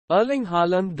Erling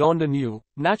Haaland donned a new,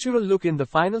 natural look in the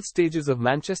final stages of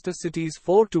Manchester City's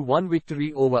 4-1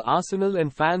 victory over Arsenal,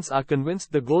 and fans are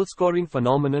convinced the goal-scoring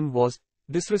phenomenon was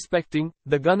disrespecting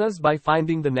the Gunners by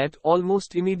finding the net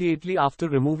almost immediately after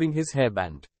removing his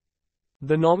hairband.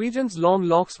 The Norwegian's long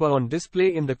locks were on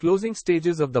display in the closing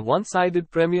stages of the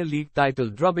one-sided Premier League title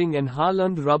drubbing, and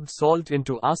Haaland rubbed salt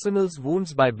into Arsenal's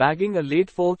wounds by bagging a late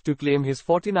fourth to claim his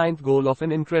 49th goal of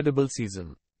an incredible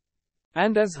season.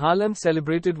 And as Haaland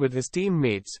celebrated with his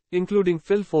teammates, including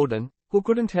Phil Foden, who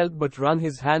couldn't help but run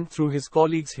his hand through his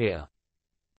colleague's hair,